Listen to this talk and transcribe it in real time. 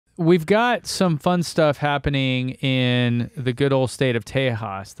we've got some fun stuff happening in the good old state of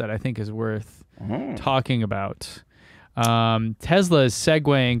Tejas that I think is worth talking about. Tesla is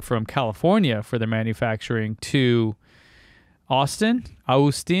segueing from California for their manufacturing to Austin. I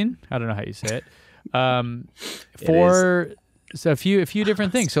don't know how you say it. For a few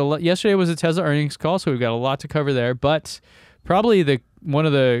different things. So yesterday was a Tesla earnings call, so we've got a lot to cover there. But probably one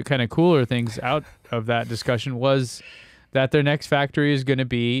of the kind of cooler things out of that discussion was that their next factory is going to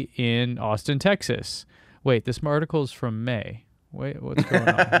be in Austin, Texas. Wait, this article is from May. Wait, what's going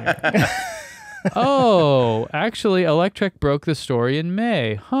on here? Oh, actually, Electrek broke the story in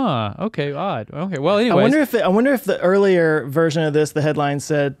May. Huh. Okay, odd. Okay, well, anyways. I wonder if the earlier version of this, the headline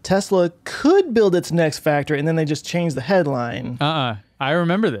said Tesla could build its next factory, and then they just changed the headline. I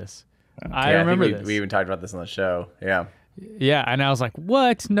remember this. I remember this. We even talked about this on the show. Yeah. Yeah, and I was like,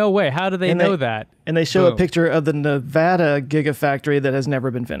 what? No way. How do they know that? And they show a picture of the Nevada gigafactory that has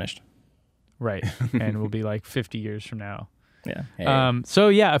never been finished. Right, and will be like 50 years from now. Yeah. Hey. So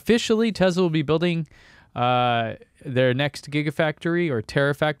yeah, officially Tesla will be building their next gigafactory or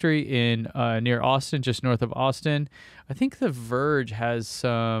Terafactory in near Austin, just north of Austin. I think The Verge has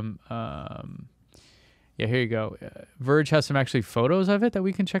some. Yeah, here you go. Verge has some actually photos of it that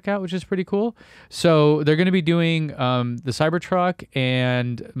we can check out, which is pretty cool. So they're going to be doing the Cybertruck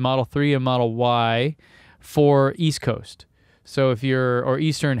and Model 3 and Model Y for East Coast. So if you're, or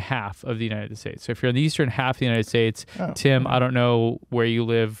eastern half of the United States. So if you're in the eastern half of the United States, Tim, I don't know where you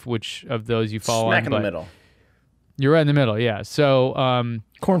live, which of those you fall Smack on. in the middle. You're right in the middle, yeah. So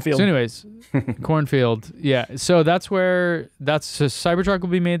cornfield. So anyways, cornfield, yeah. So so Cybertruck will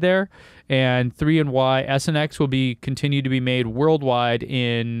be made there, and 3 and Y, S and X will continue to be made worldwide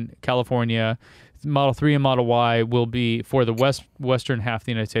in California. Model 3 and Model Y will be for the western half of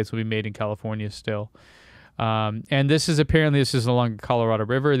the United States will be made in California still. And this is along the Colorado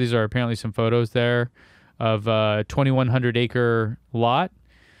River. These are apparently some photos there of a 2,100 acre lot.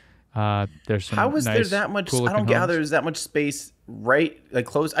 There's some how is nice, there that much? cool I don't get how homes. there's that much space right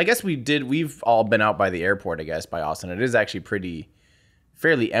close. I guess we've all been out by the airport. I guess by Austin, it is actually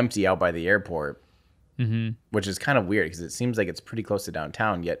fairly empty out by the airport, which is kind of weird because it seems like it's pretty close to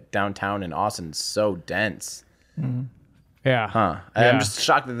downtown. Yet downtown in Austin is so dense. Yeah. Huh. Yeah. I'm just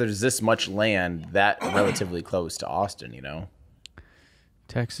shocked that there's this much land that relatively close to Austin, you know?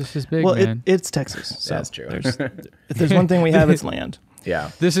 Texas is big, Well, man. it's Texas. So That's true. If there's one thing we have, it's land. Yeah.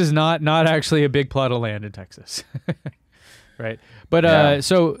 This is not actually a big plot of land in Texas. Right. But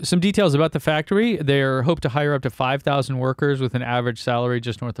so some details about the factory. They hope to hire up to 5,000 workers with an average salary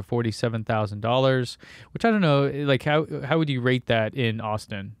just north of $47,000, which I don't know, like how would you rate that in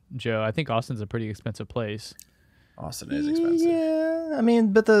Austin, Joe? I think Austin's a pretty expensive place. Austin is expensive. Yeah, I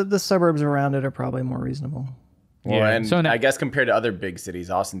mean, but the suburbs around it are probably more reasonable. Well, Yeah. and So I guess compared to other big cities,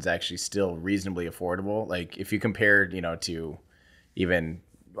 Austin's actually still reasonably affordable. Like if you compare, to even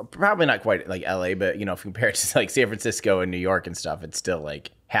probably not quite like LA, but if you compare it to like San Francisco and New York and stuff, it's still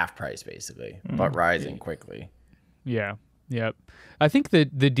like half price basically, but rising quickly. Yeah. Yep. I think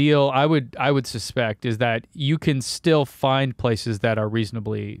that the deal I would suspect is that you can still find places that are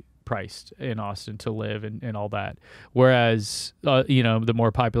reasonably priced in Austin to live and all that. Whereas, the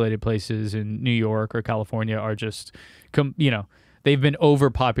more populated places in New York or California are just, they've been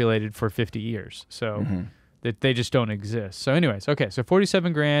overpopulated for 50 years. So that they just don't exist. So anyways, okay. So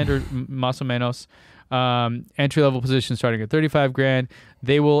 47 grand or más o menos, entry level position starting at 35 grand.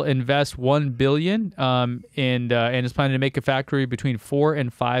 They will invest $1 billion and is planning to make a factory between 4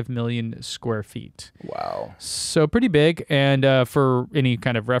 and 5 million square feet. Wow. So pretty big. And for any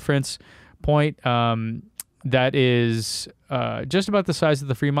kind of reference point, that is just about the size of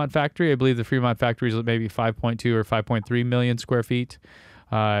the Fremont factory. I believe the Fremont factory is maybe 5.2 or 5.3 million square feet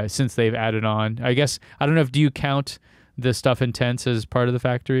since they've added on. I guess, I don't know do you count the stuff in tents as part of the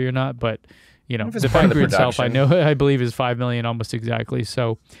factory or not, but the factory itself, I believe is 5 million almost exactly.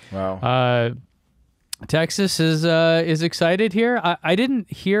 So, wow. Texas is excited here. I didn't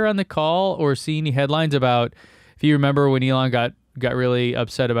hear on the call or see any headlines about, if you remember when Elon got really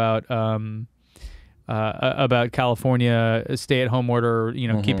upset about California stay-at-home order,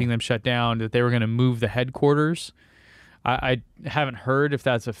 keeping them shut down, that they were going to move the headquarters. I haven't heard if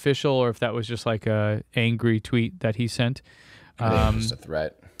that's official or if that was just like a angry tweet that he sent. Just a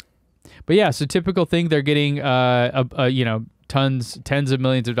threat. But yeah, so typical thing, they're getting tens of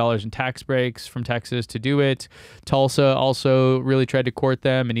millions of dollars in tax breaks from Texas to do it. Tulsa also really tried to court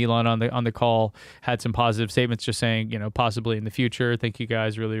them, and Elon on the call had some positive statements, just saying, possibly in the future, thank you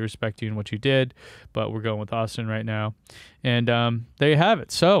guys, really respect you and what you did, but we're going with Austin right now. And there you have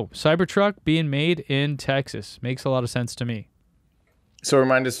it. So Cybertruck being made in Texas makes a lot of sense to me. So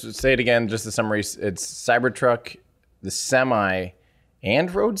remind us, say it again, just the summary. It's Cybertruck, the Semi,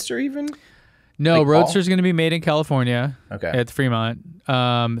 and Roadster even? No, Like Roadster's going to be made in California at Fremont.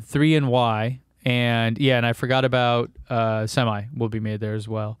 3 and Y. And I forgot about Semi will be made there as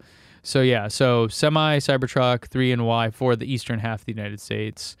well. So Semi, Cybertruck, 3 and Y for the eastern half of the United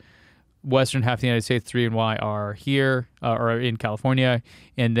States. Western half of the United States, 3 and Y are here or in California.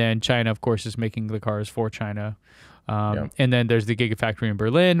 And then China, of course, is making the cars for China. And then there's the Gigafactory in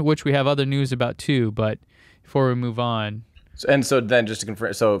Berlin, which we have other news about too. But before we move on. So then just to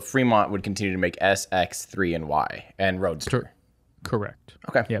confirm, so Fremont would continue to make SX, 3 and Y and Roadster. Correct.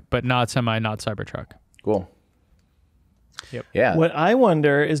 Okay. Yeah, but not Semi, not Cybertruck. Cool. Yep. Yeah. What I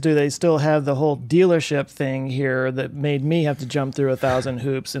wonder is, do they still have the whole dealership thing here that made me have to jump through 1,000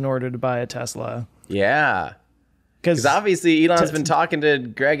 hoops in order to buy a Tesla? Yeah. Because obviously Elon's been talking to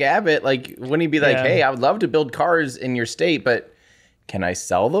Greg Abbott. Like, wouldn't he be like, hey, I would love to build cars in your state, but can I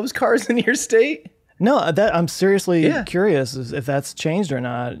sell those cars in your state? No, I'm seriously curious if that's changed or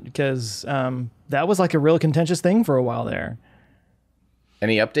not, because that was like a real contentious thing for a while there.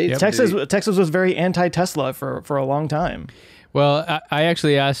 Any updates? Yep. Texas was very anti-Tesla for a long time. Well, I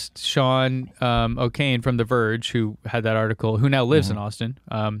actually asked Sean O'Kane from The Verge, who had that article, who now lives in Austin.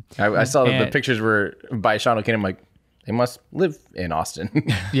 I saw that the pictures were by Sean O'Kane. I'm like, they must live in Austin.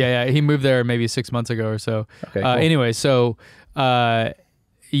 Yeah, he moved there maybe 6 months ago or so. Okay, cool. Anyway, so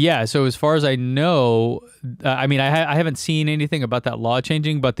so as far as I know, I haven't seen anything about that law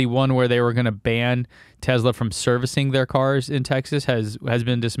changing, but the one where they were going to ban Tesla from servicing their cars in Texas has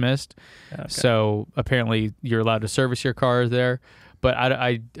been dismissed. Okay. So apparently you're allowed to service your cars there, but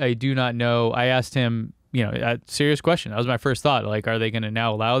I do not know. I asked him, a serious question. That was my first thought. Like, are they going to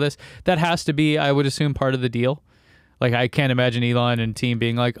now allow this? That has to be, I would assume, part of the deal. Like, I can't imagine Elon and team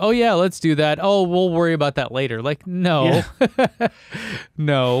being like, oh, yeah, let's do that. Oh, we'll worry about that later. Like, no. Yeah.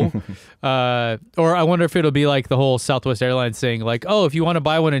 No. Or I wonder if it'll be like the whole Southwest Airlines thing, like, oh, if you want to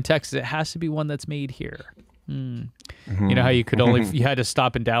buy one in Texas, it has to be one that's made here. Mm-hmm. You know how you had to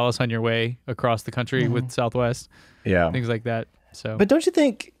stop in Dallas on your way across the country with Southwest? Yeah. Things like that. So, but don't you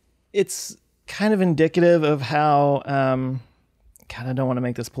think it's kind of indicative of how, God, I don't want to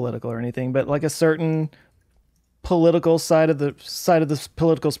make this political or anything, but like a certain political side of the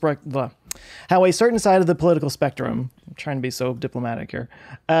political spectrum, how a certain side of the political spectrum, I'm trying to be so diplomatic here,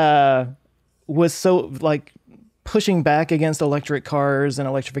 was so like pushing back against electric cars and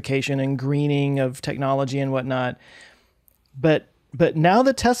electrification and greening of technology and whatnot. But now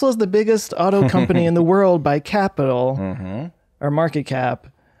that Tesla is the biggest auto company in the world by capital or market cap,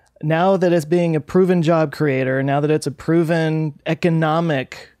 now that it's being a proven job creator, now that it's a proven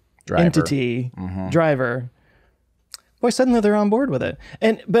economic entity, driver, boy, suddenly they're on board with it.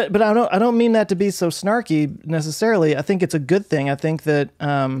 And but I don't mean that to be so snarky necessarily. I think it's a good thing. I think that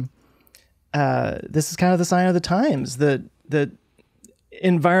this is kind of the sign of the times, that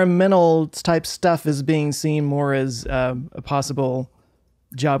environmental type stuff is being seen more as a possible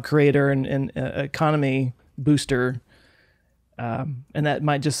job creator and economy booster, and that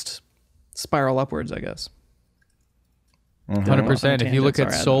might just spiral upwards, I guess. 100%. If you look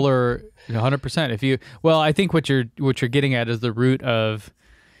at solar, 100%. I think what you're getting at is the root of,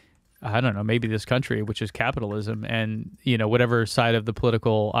 I don't know, maybe this country, which is capitalism, and whatever side of the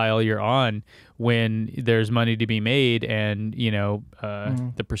political aisle you're on, when there's money to be made and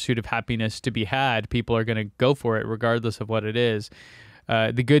the pursuit of happiness to be had, people are going to go for it regardless of what it is.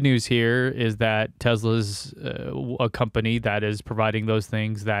 The good news here is that Tesla's a company that is providing those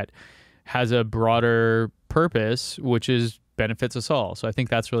things that has a broader purpose, which is benefits us all. So I think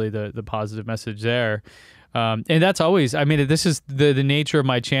that's really the positive message there. And that's always, this is the nature of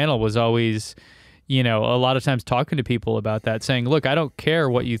my channel was always, a lot of times talking to people about that, saying, look, I don't care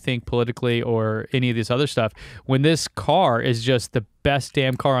what you think politically or any of this other stuff. When this car is just the best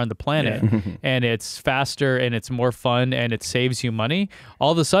damn car on the planet and it's faster and it's more fun and it saves you money,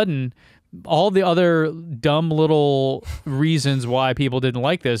 all of a sudden, all the other dumb little reasons why people didn't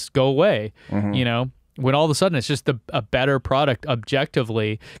like this go away, when all of a sudden it's just a better product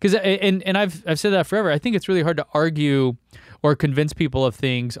objectively. Because and I've said that forever. I think it's really hard to argue or convince people of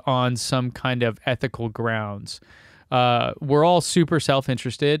things on some kind of ethical grounds. We're all super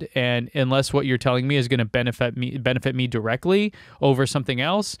self-interested, and unless what you're telling me is going to benefit me directly over something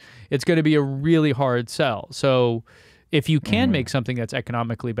else, it's going to be a really hard sell. So if you can make something that's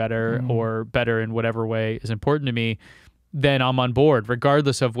economically better or better in whatever way is important to me, then I'm on board,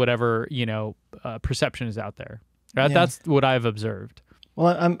 regardless of whatever perception is out there. That's what I've observed.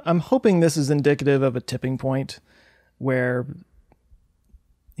 Well, I'm hoping this is indicative of a tipping point where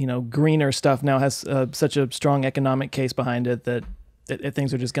greener stuff now has such a strong economic case behind it that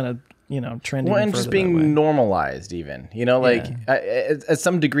things are just going to, trend. Well, even and just further that way. being normalized even, like at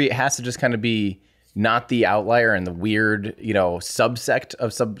some degree, it has to just kind of be not the outlier and the weird, subsect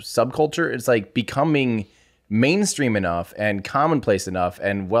of subculture. It's like becoming mainstream enough and commonplace enough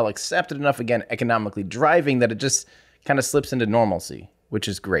and well accepted enough, again, economically driving, that it just kind of slips into normalcy, which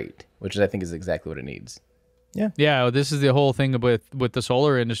is great, which I think is exactly what it needs. Yeah, this is the whole thing with the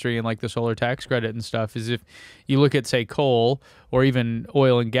solar industry and like the solar tax credit and stuff, is if you look at, say, coal or even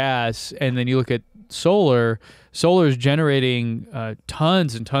oil and gas, and then you look at solar is generating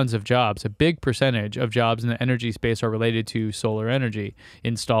tons and tons of jobs. A big percentage of jobs in the energy space are related to solar energy,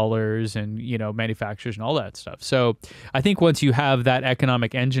 installers and, manufacturers and all that stuff. So I think once you have that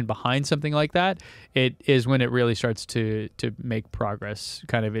economic engine behind something like that, it is when it really starts to make progress,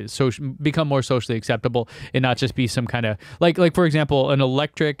 kind of become more socially acceptable and not just be some kind of, like for example, an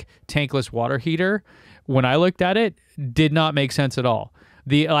electric tankless water heater, when I looked at it, did not make sense at all.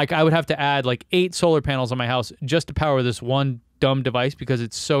 I would have to add 8 solar panels on my house just to power this one dumb device because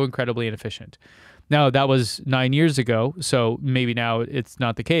it's so incredibly inefficient. Now, that was 9 years ago, so maybe now it's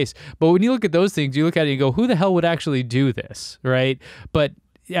not the case. But when you look at those things, you look at it and you go, who the hell would actually do this, right? But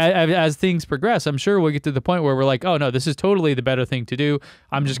as things progress, I'm sure we'll get to the point where we're like, oh, no, this is totally the better thing to do.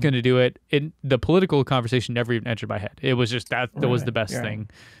 I'm just going to do it. The political conversation never even entered my head. It was just that was the best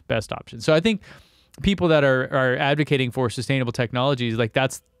thing, best option. So I think people that are advocating for sustainable technologies,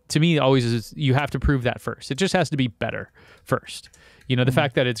 that's, to me, always is, you have to prove that first. It just has to be better first. The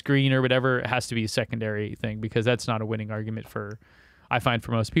fact that it's green or whatever, it has to be a secondary thing, because that's not a winning argument I find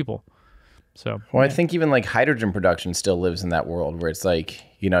for most people. So, I think even hydrogen production still lives in that world where it's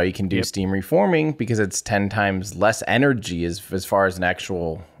you can do steam reforming because it's 10 times less energy as far as an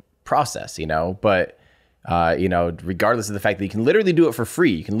actual process, but regardless of the fact that you can literally do it for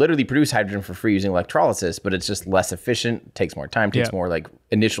free, you can literally produce hydrogen for free using electrolysis, but it's just less efficient, takes more time, takes more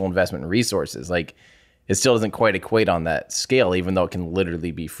initial investment and resources. It still doesn't quite equate on that scale, even though it can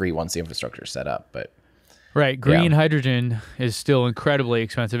literally be free once the infrastructure is set up. But green hydrogen is still incredibly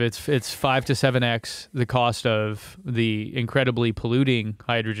expensive. It's 5 to 7x the cost of the incredibly polluting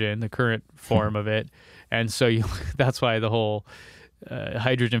hydrogen, the current form of it, and so that's why the whole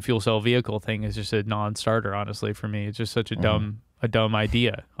hydrogen fuel cell vehicle thing is just a non-starter, honestly, for me. It's just such a dumb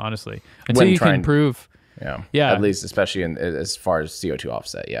idea, honestly. Until you can prove, at least especially as far as CO2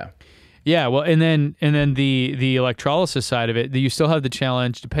 offset, Yeah, well, and then the electrolysis side of it, you still have the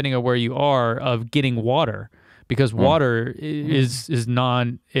challenge, depending on where you are, of getting water, because water is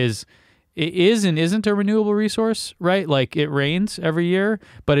and isn't a renewable resource, right? It rains every year,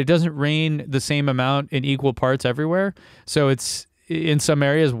 but it doesn't rain the same amount in equal parts everywhere. So it's, in some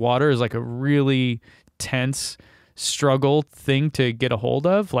areas, water is a really tense struggle thing to get a hold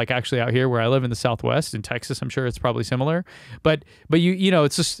of. Actually out here where I live in the Southwest, in Texas, I'm sure it's probably similar. But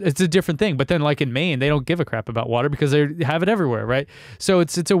it's a different thing. But then in Maine, they don't give a crap about water because they have it everywhere, right? So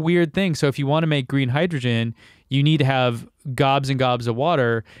it's a weird thing. So if you want to make green hydrogen, you need to have gobs and gobs of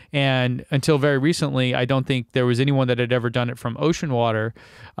water. And until very recently, I don't think there was anyone that had ever done it from ocean water,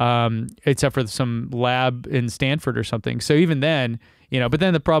 except for some lab in Stanford or something. So even then, but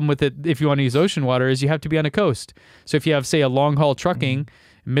then the problem with it, if you want to use ocean water, is you have to be on a coast. So if you have, say, a long haul trucking,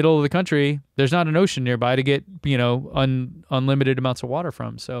 middle of the country, there's not an ocean nearby to get, unlimited amounts of water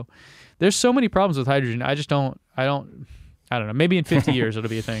from. So there's so many problems with hydrogen. I don't know. Maybe in 50 years it'll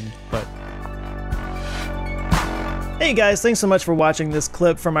be a thing, but. Hey guys, thanks so much for watching this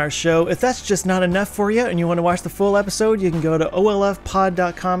clip from our show. If that's just not enough for you and you want to watch the full episode, you can go to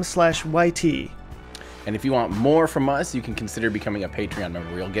olfpod.com/YT. And if you want more from us, you can consider becoming a Patreon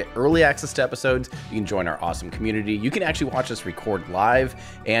member. You'll get early access to episodes. You can join our awesome community. You can actually watch us record live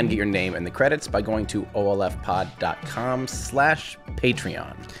and get your name in the credits by going to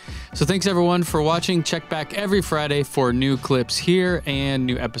olfpod.com/Patreon. So thanks everyone for watching. Check back every Friday for new clips here and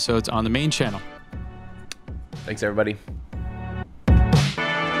new episodes on the main channel. Thanks, everybody.